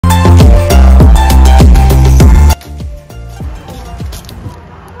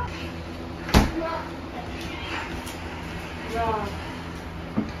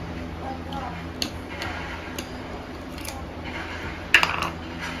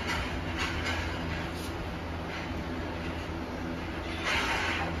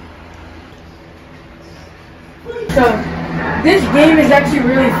So this game is actually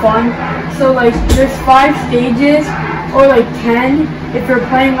really fun. So like there's 5 stages or like 10 if you're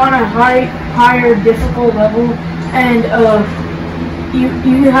playing on a higher difficult level, and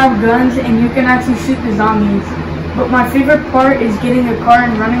you have guns and you can actually shoot the zombies. But my favorite part is getting a car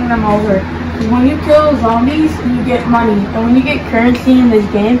and running them over. When you kill zombies, you get money, and when you get currency in this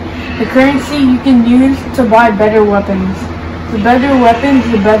game, the currency you can use to buy better weapons. The better weapons,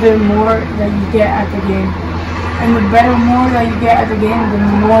 the better more that you get at the game. And the better more that you get at the game, the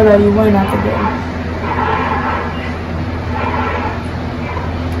more that you win at the game.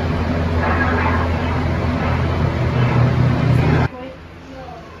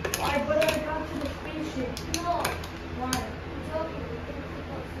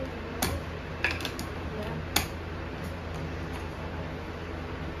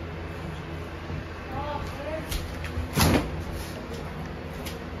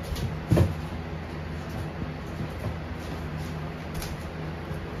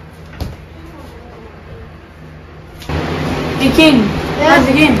 Hey King, how's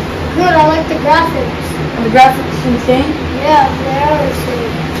the game? Good, I like the graphics. Are the graphics insane? Yeah, they are insane.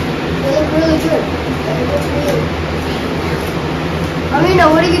 They look really good. They look really good. Ameena,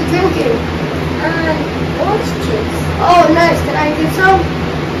 what are you drinking? Orange juice. Oh, nice. Can I get some?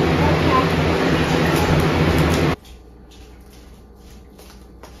 Okay.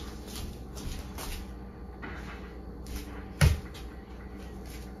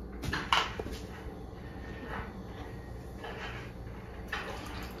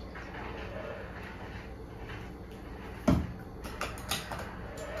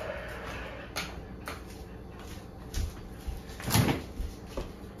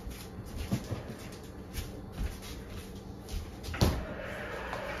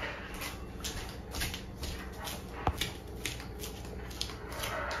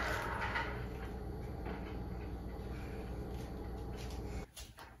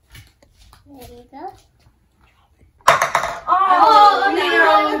 There you go. Oh,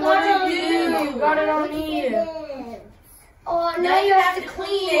 Ameena, what did you do? You got it on me. Oh, now you have to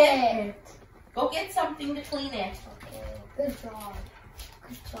clean it. Go get something to clean it. Okay, good job.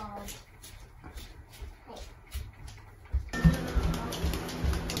 Good job.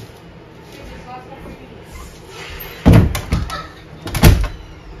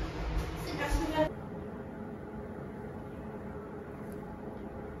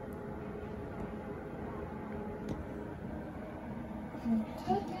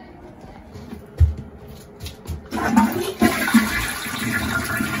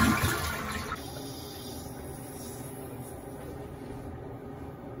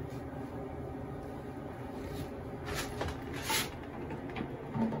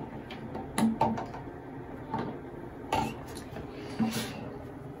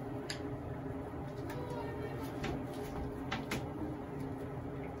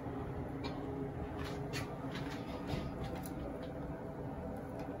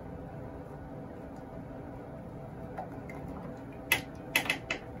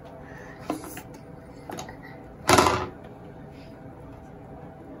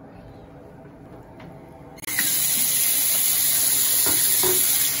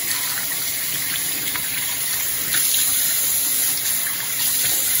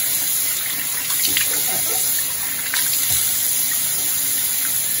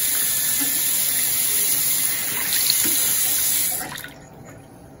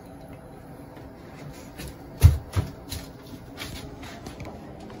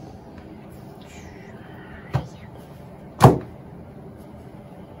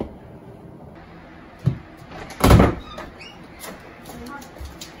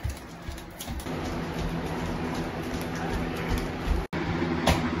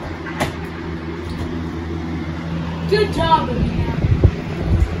 Good job, Ameena.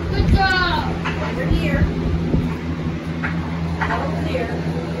 Good job. Over here. Over there.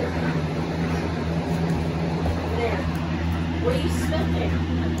 There. What are you smoking?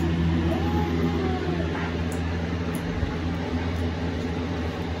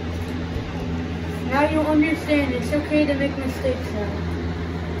 Now you understand. It's okay to make mistakes now.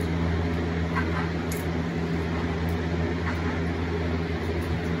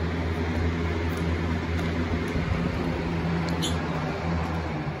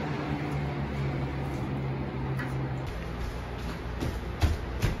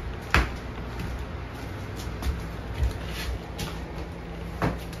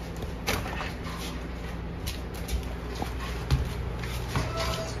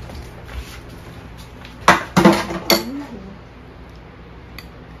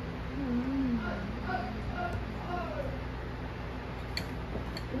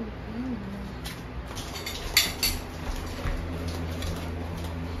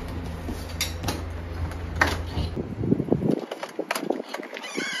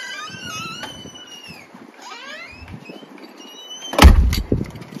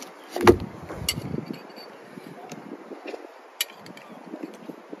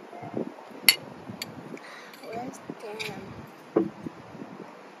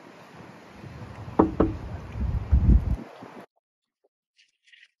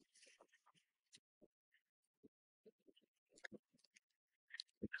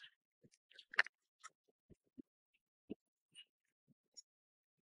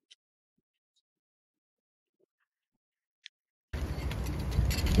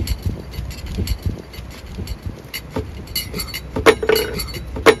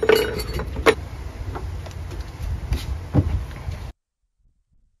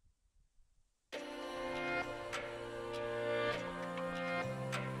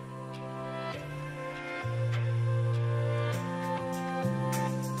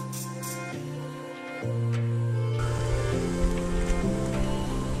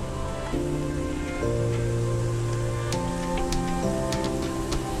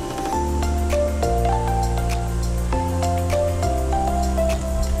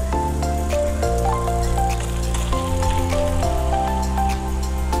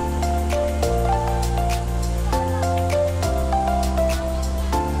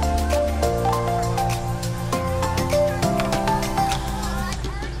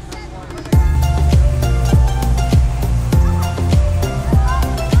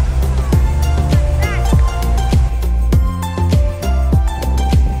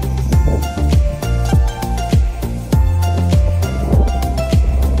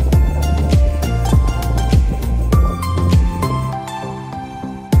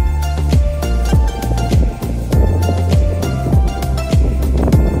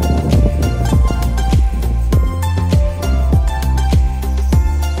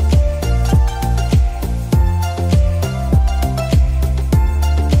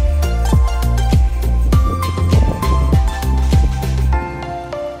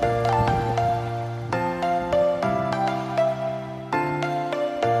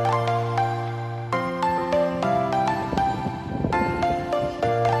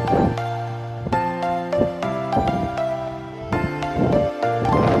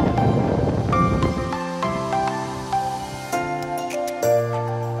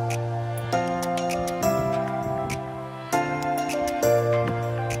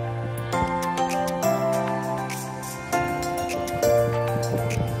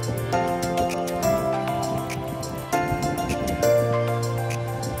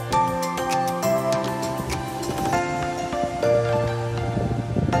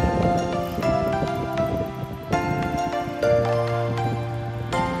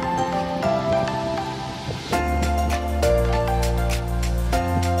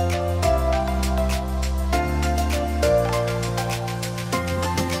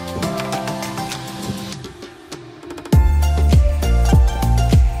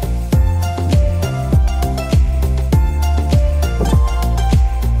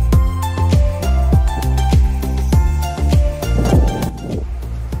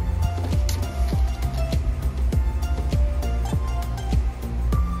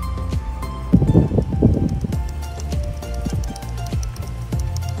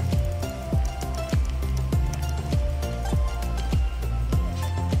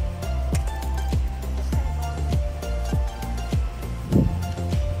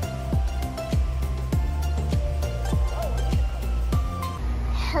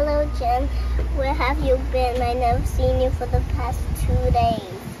 Hello, Jenn. Where have you been? I never seen you for the past 2 days.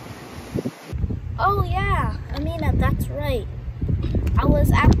 Oh yeah, Ameena, that's right. I was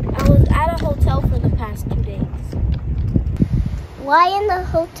at a hotel for the past 2 days. Why in the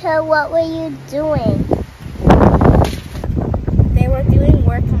hotel? What were you doing? They were doing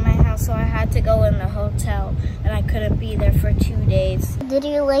work on my house, so I had to go in the hotel, and I couldn't be there for 2 days. Did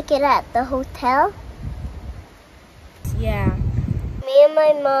you like it at the hotel? Yeah. Me and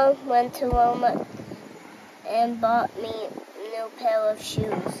my mom went to Walmart and bought me a new pair of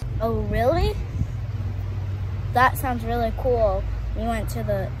shoes. Oh, really? That sounds really cool. You went to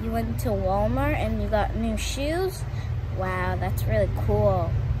Walmart and you got new shoes? Wow, that's really cool.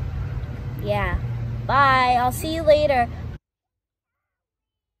 Yeah. Bye. I'll see you later.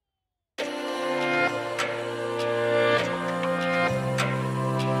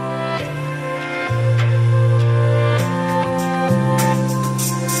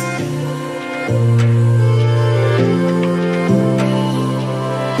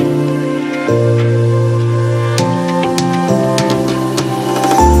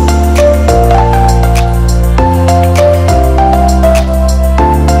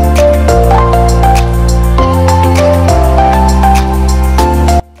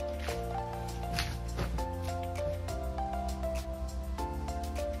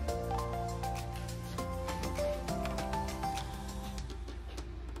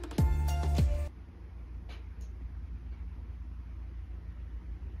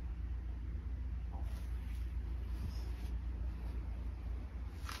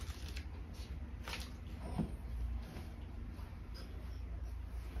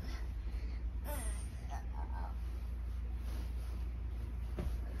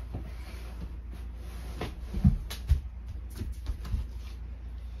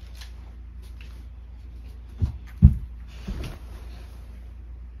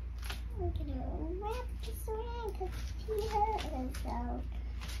 I'm gonna wrap this around because he hurt himself.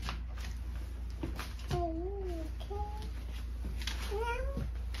 Are you okay? No?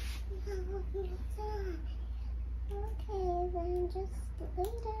 No, you're not. Okay, then just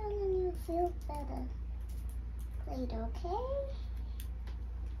lay down and you'll feel better. Great, okay?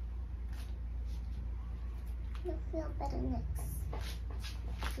 You'll feel better next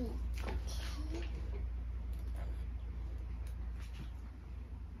week, okay?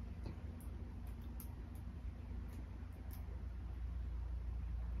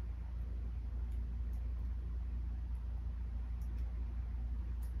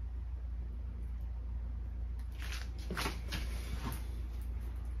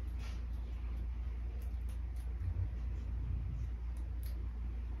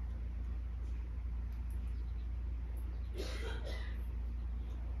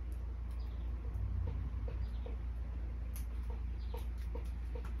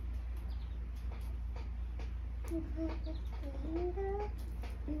 You have a finger?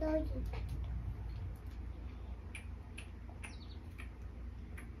 No, you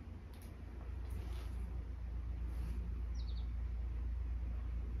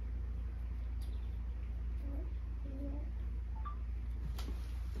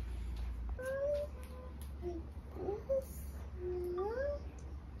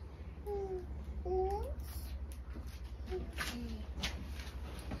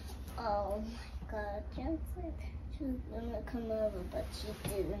Oh my God, Jensen. She was gonna come over, but she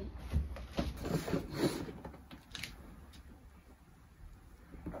didn't.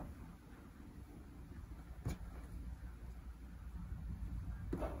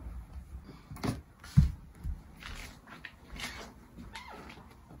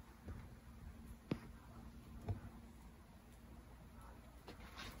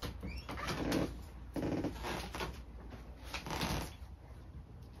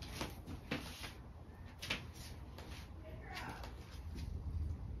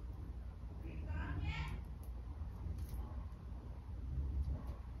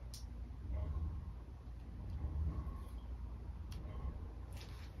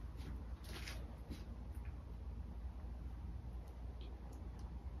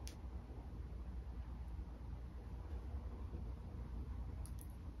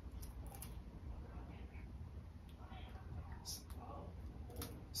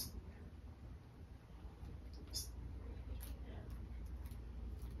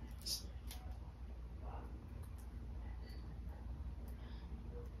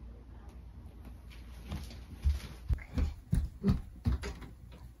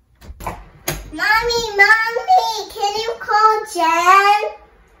 Mommy, can you call Jenn?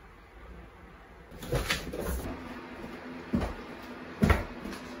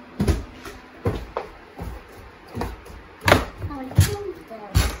 I jumped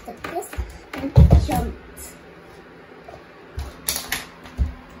there with the fist and jumped.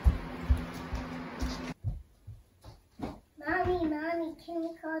 Mommy, can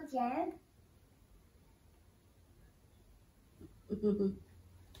you call Jenn?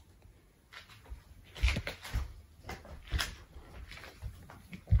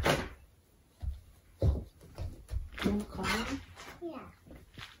 You want to call him? Yeah.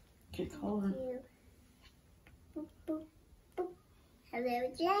 Okay, call him. Boop, boop, boop. Hello,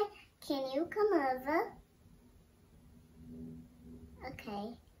 Jenn. Can you come over? Okay.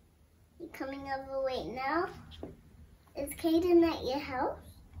 You coming over right now? Is Kayden at your house?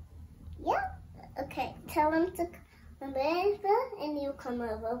 Yeah. Okay. Tell him to come over and you come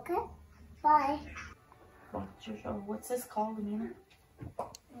over, okay? Bye. What's your show? What's this called, Ameena?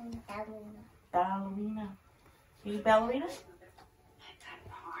 Ballerina. Ballerina. You a ballerina?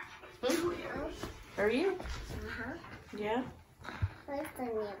 Are you? Uh-huh. Yeah. What's the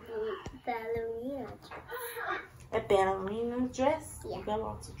name? Ballerina dress. A ballerina dress? Yeah. You got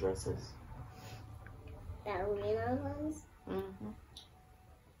lots of dresses. Ballerina ones? Mm-hmm.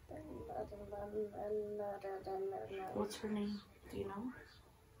 What's her name? Do you know?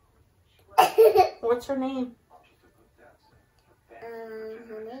 What's her name?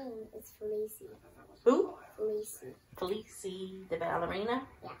 Her name is Felicie. Who? Felicie. Felicie, the ballerina?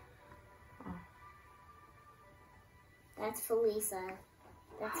 Yeah. Oh. That's Felisa.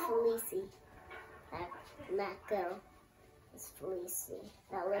 That's Felicie. That girl is Felicie.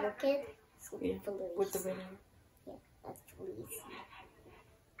 That little kid is Yeah. Felicie. With the red hair? Yeah, that's Felicie.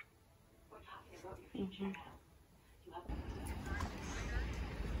 Mm-hmm.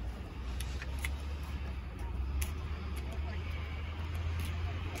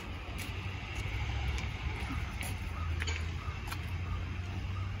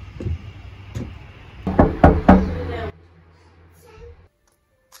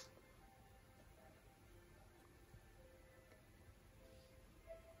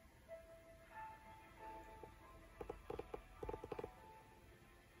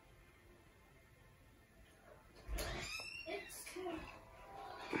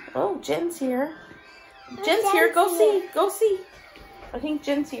 Oh, Jenn's here. Jenn's here. Go see. Go see. I think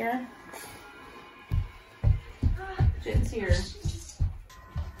Jenn's here. Jenn's here.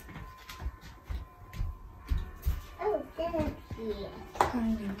 Oh, Jen's here. What are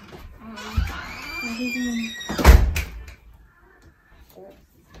you doing?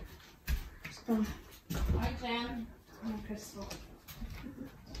 Hi, Jenn. Oh, Crystal.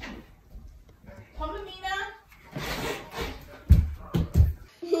 Come, Ameena.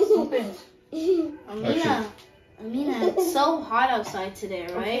 Open. Ameena, it's so hot outside today,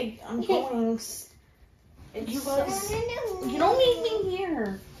 right? Okay, I'm going. You guys, you don't need me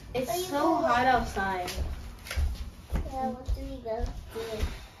here. It's so hot outside. Yeah, what do we go do?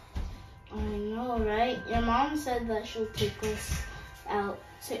 I know, right? Your mom said that she'll take us out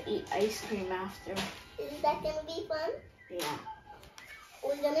to eat ice cream after. Is that gonna be fun? Yeah.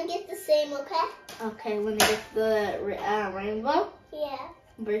 We're gonna get the same, okay? Okay, when they get the rainbow Yeah.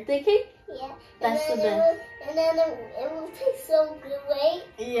 birthday cake? Yeah. That's the best. And then it will taste so good, right?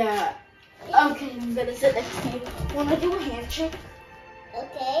 Yeah. Okay, I'm gonna sit next to you. Wanna do a handshake?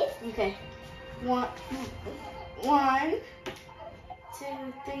 Okay. Okay. One, 2,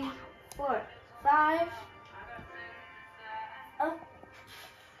 3, 4, 5. Oh.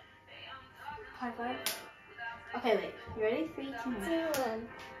 High five. Okay, wait. You ready? 3, 2,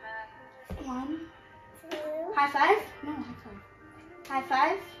 1. 1. 2. High five? No, high five. High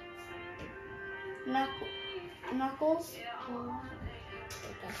five. Knuckles.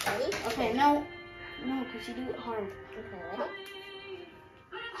 Ready? Okay, no, because you do it hard. Okay, ready?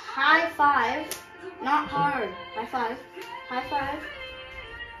 High five, not hard. High five. High five.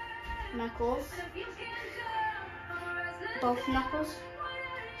 Knuckles. Both knuckles.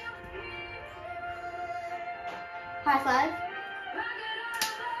 High five.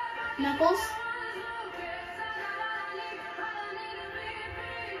 Knuckles.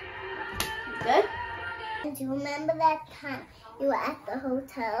 Good? Do you remember that time you were at the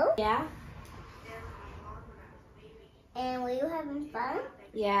hotel? Yeah. And were you having fun?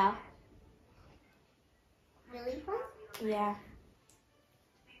 Yeah. Really fun? Yeah.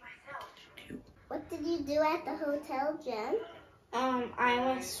 What did you do at the hotel, Jen? I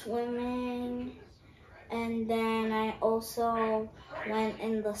went swimming, and then I also went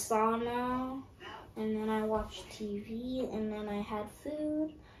in the sauna, and then I watched TV, and then I had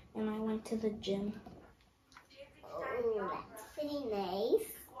food, and I went to the gym. Oh, that's pretty nice.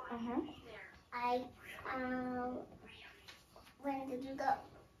 When did you go?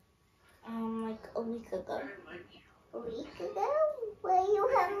 Like a week ago. A week ago? Were you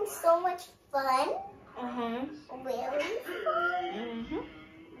having so much fun? Really fun?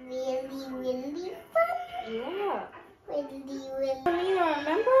 Really fun? Yeah. Really. Ameena,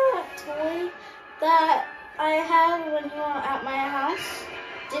 remember that toy that I had when you were at my house?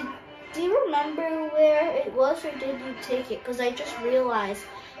 Do you remember where it was, or did you take it? Because I just realized,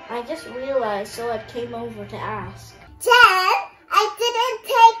 so I came over to ask. Jen, I didn't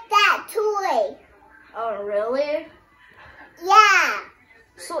take that toy. Oh, really? Yeah.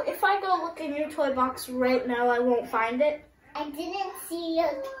 So if I go look in your toy box right now, I won't find it? I didn't see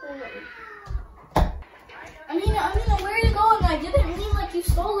your toy. Ameena, where are you going? I didn't mean like you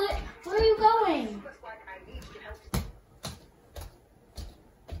stole it. Where are you going?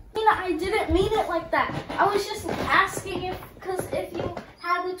 Ameena, I didn't mean it like that. I was just asking if you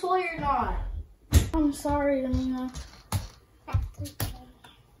had the toy or not. I'm sorry, Ameena. That's okay.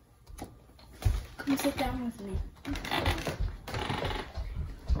 Come sit down with me.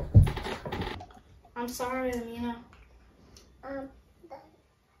 I'm sorry, Ameena.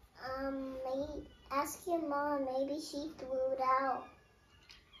 Ask your mom. Maybe she threw it out.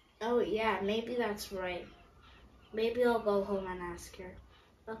 Oh, yeah, maybe that's right. Maybe I'll go home and ask her.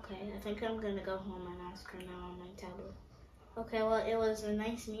 Okay, I think I'm gonna go home and ask her now on my tablet. Okay, well, it was a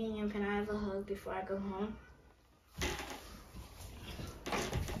nice meeting, and can I have a hug before I go home?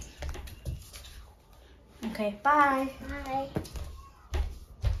 Okay, bye. Bye.